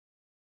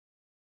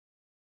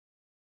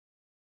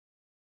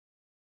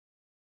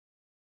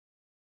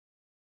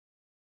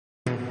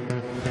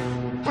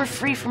we're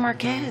free from our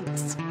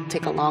kids.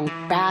 Take a long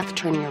bath,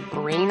 turn your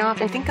brain off,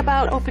 and think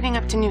about opening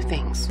up to new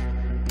things.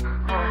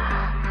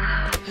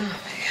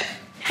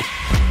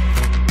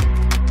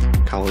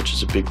 College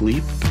is a big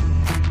leap,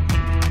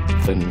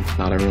 and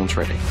not everyone's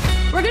ready.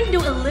 We're gonna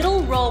do a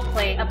little role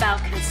play about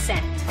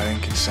consent. I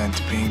didn't consent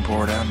to being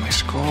bored at my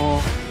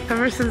school.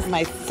 Ever since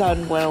my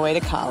son went away to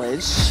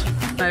college,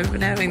 I've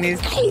been having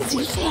these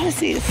crazy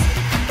fantasies.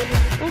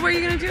 Well, what are you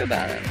gonna do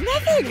about it?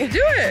 Nothing.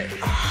 Do it.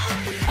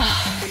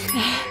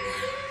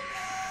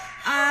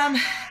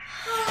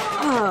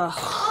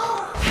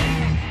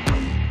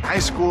 High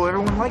school,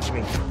 everyone likes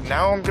me.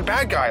 Now I'm the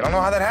bad guy. I don't know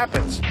how that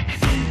happens.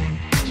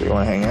 So you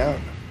want to hang out?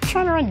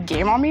 Trying to run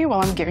game on me while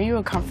I'm giving you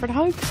a comfort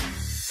hug?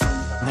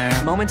 There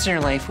are moments in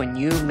your life when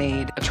you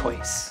made a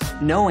choice,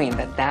 knowing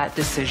that that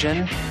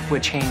decision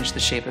would change the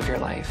shape of your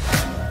life.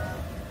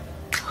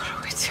 What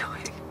are we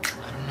doing?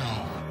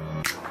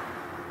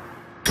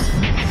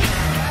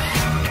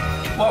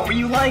 What were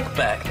you like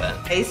back then?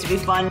 I used to be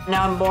fun,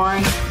 now I'm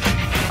boring.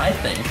 I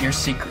think you're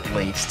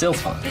secretly still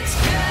fun.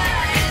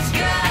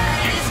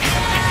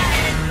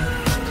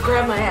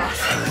 Grab my ass.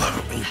 I love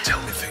it when you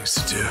tell me things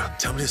to do.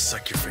 Tell me to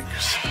suck your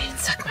fingers.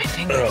 Suck my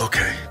finger.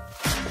 Okay.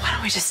 Why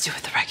don't we just do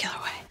it the regular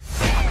way?